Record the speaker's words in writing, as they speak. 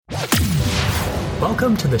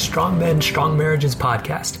Welcome to the Strong Men, Strong Marriages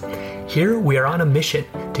podcast. Here we are on a mission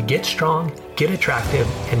to get strong, get attractive,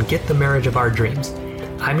 and get the marriage of our dreams.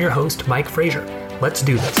 I'm your host, Mike Frazier. Let's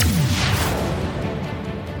do this.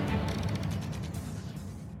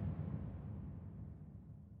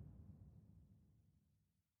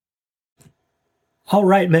 All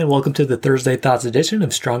right, men, welcome to the Thursday Thoughts edition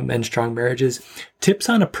of Strong Men, Strong Marriages, tips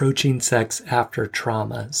on approaching sex after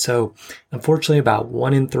trauma. So unfortunately, about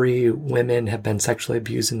 1 in 3 women have been sexually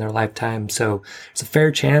abused in their lifetime. So it's a fair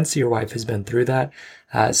chance your wife has been through that.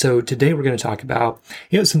 So today we're going to talk about,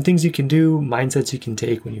 some things you can do, mindsets you can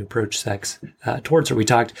take when you approach sex towards her. We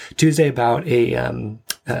talked Tuesday about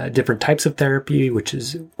different types of therapy, which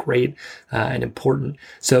is great and important.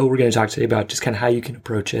 So we're going to talk today about just kind of how you can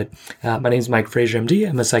approach it. My name is Mike Frazier, MD.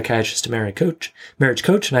 I'm a psychiatrist and marriage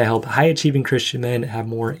coach, and I help high-achieving Christian men have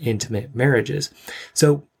more intimate marriages.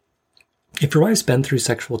 So if your wife's been through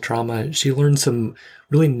sexual trauma, she learned some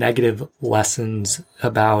really negative lessons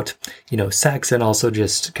about, sex and also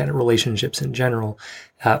just kind of relationships in general.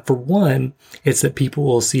 For one, it's that people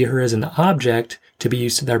will see her as an object to be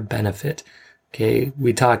used to their benefit. Okay,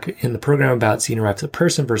 we talk in the program about seeing her as a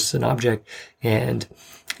person versus an object. And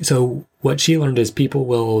so what she learned is people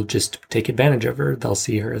will just take advantage of her. They'll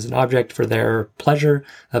see her as an object for their pleasure,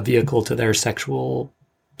 a vehicle to their sexual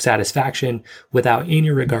satisfaction without any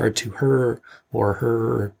regard to her or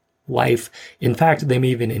her life. In fact, they may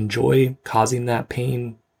even enjoy causing that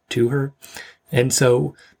pain to her. And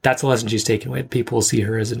so that's a lesson she's taken away. People see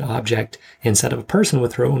her as an object instead of a person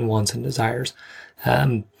with her own wants and desires.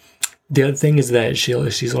 The other thing is that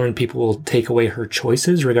she's learned people will take away her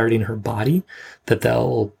choices regarding her body, that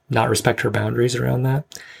they'll not respect her boundaries around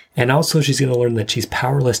that. And also she's going to learn that she's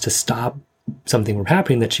powerless to stop something from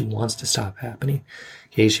happening that she wants to stop happening.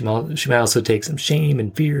 Okay, she might also take some shame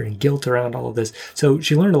and fear and guilt around all of this. So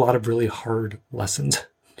she learned a lot of really hard lessons.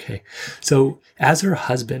 Okay, so as her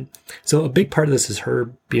husband, so a big part of this is her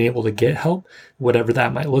being able to get help, whatever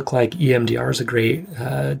that might look like. EMDR is a great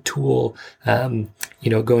tool.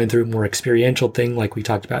 Going through a more experiential thing like we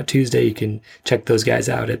talked about Tuesday, you can check those guys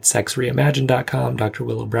out at sexreimagined.com,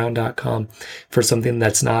 drwillowbrown.com for something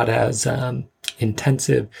that's not as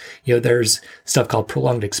intensive. There's stuff called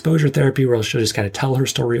prolonged exposure therapy where she'll just kind of tell her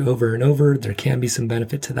story over and over. There can be some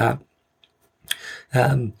benefit to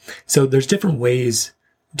that. So there's different ways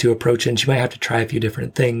to approach it, and she might have to try a few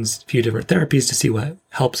different things, a few different therapies to see what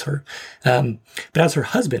helps her. But as her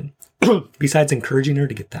husband, besides encouraging her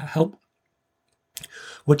to get that help,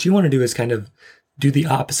 what you want to do is kind of do the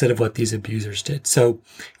opposite of what these abusers did. So,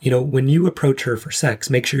 when you approach her for sex,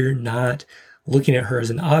 make sure you're not looking at her as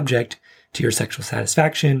an object to your sexual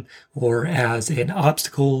satisfaction or as an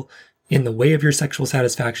obstacle in the way of your sexual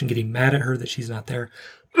satisfaction, getting mad at her that she's not there,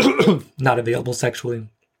 not available sexually.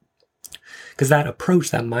 Because that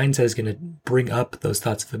approach, that mindset is going to bring up those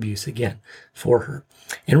thoughts of abuse again for her.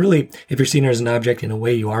 And really, if you're seeing her as an object, in a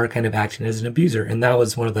way, you are kind of acting as an abuser. And that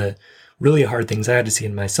was one of the really hard things I had to see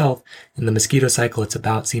in myself. In the mosquito cycle, it's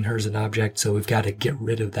about seeing her as an object. So we've got to get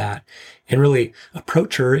rid of that and really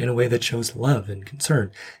approach her in a way that shows love and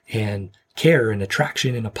concern and care and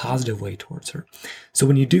attraction in a positive way towards her. So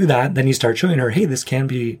when you do that, then you start showing her, hey, this can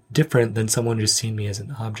be different than someone just seeing me as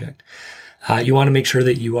an object. You want to make sure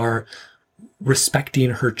that you are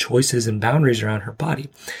respecting her choices and boundaries around her body.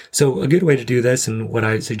 So a good way to do this, and what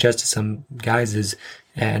I suggest to some guys is,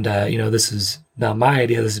 and this is not my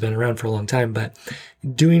idea, this has been around for a long time, but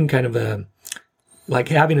doing kind of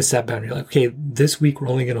having a set boundary, like, okay, this week we're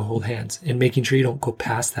only going to hold hands, and making sure you don't go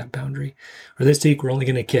past that boundary. Or this week we're only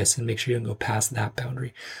going to kiss, and make sure you don't go past that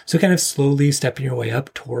boundary. So kind of slowly stepping your way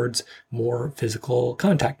up towards more physical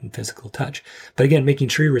contact and physical touch. But again, making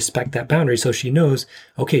sure you respect that boundary so she knows,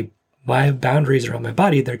 okay, my boundaries around my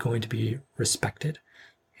body, they're going to be respected.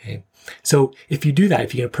 Okay. So if you do that,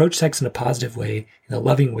 if you can approach sex in a positive way, in a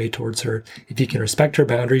loving way towards her, if you can respect her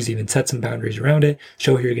boundaries, even set some boundaries around it,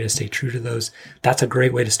 show her you're going to stay true to those, that's a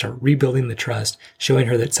great way to start rebuilding the trust, showing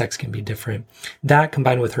her that sex can be different. That,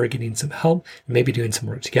 combined with her getting some help, and maybe doing some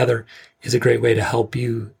work together, is a great way to help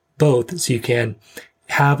you both so you can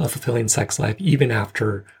have a fulfilling sex life even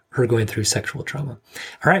after her going through sexual trauma.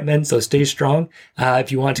 All right, men, so stay strong.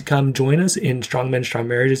 If you want to come join us in Strong Men, Strong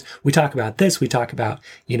Marriages, we talk about this. We talk about,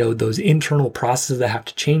 those internal processes that have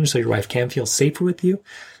to change so your wife can feel safer with you.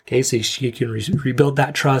 Okay, so she can rebuild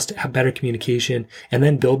that trust, have better communication, and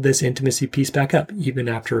then build this intimacy piece back up, even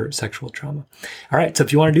after sexual trauma. All right, so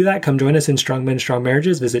if you want to do that, come join us in Strong Men, Strong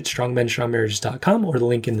Marriages. Visit strongmenstrongmarriages.com or the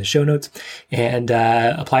link in the show notes and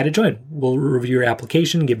apply to join. We'll review your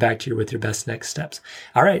application and get back to you with your best next steps.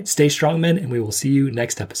 All right, stay strong, men, and we will see you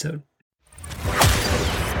next episode.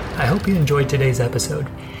 I hope you enjoyed today's episode.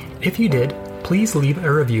 If you did, please leave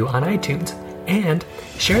a review on iTunes and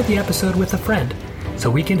share the episode with a friend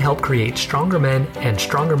so we can help create stronger men and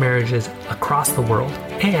stronger marriages across the world.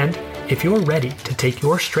 And if you're ready to take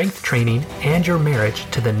your strength training and your marriage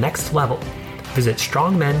to the next level, visit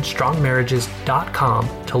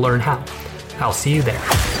strongmenstrongmarriages.com to learn how. I'll see you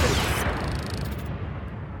there.